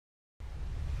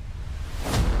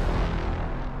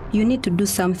You need to do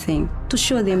something to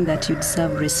show them that you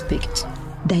deserve respect.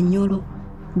 Danyolo,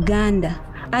 Ganda,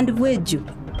 and Weju.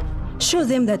 Show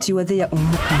them that you were there on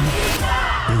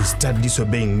Mukama. You'll start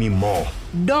disobeying me more.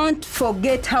 Don't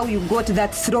forget how you got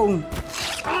that throne.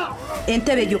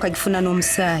 Entebe gyo kagifuna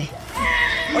n'omusaayi.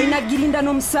 Oyina girinda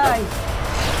n'omusaayi.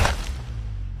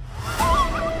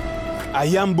 I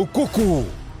am Bukuku,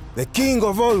 the king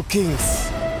of all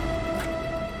kings.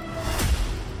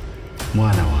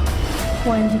 Mwana wa.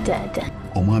 Wangi taata.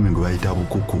 Omwami gwe bayita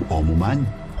Bukuku omumanyi?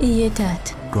 Iye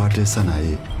taata. Twateesa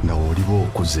naye nga oliba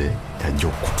okuze yajja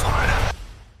okutwala.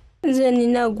 Nze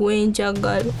nina gwe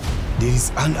njagala. There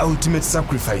is an ultimate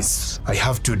sacrifice I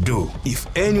have to do. If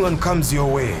anyone comes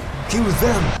your way, kill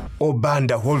them or burn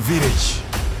the whole village.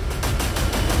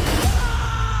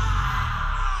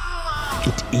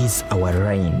 It is our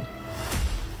reign.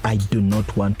 I do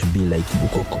not want to be like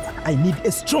Bukoko. I need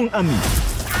a strong army.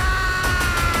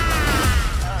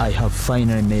 I have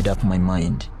finally made up my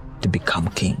mind to become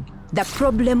king. The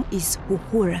problem is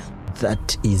Uhura.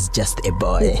 That is just a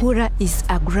boy. Uhura is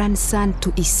a grandson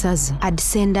to Isazu, a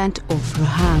descendant of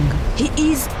Ruhanga.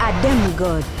 He is a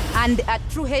demigod and a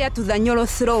true heir to the Nyolo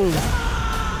throne.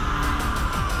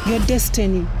 Your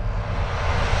destiny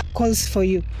calls for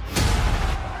you.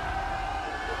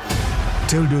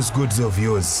 Tell those gods of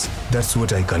yours, that's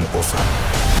what I can offer.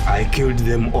 I killed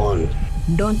them all.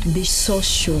 Don't be so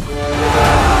sure.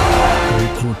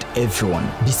 Recruit everyone.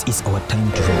 This is our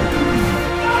time to roll.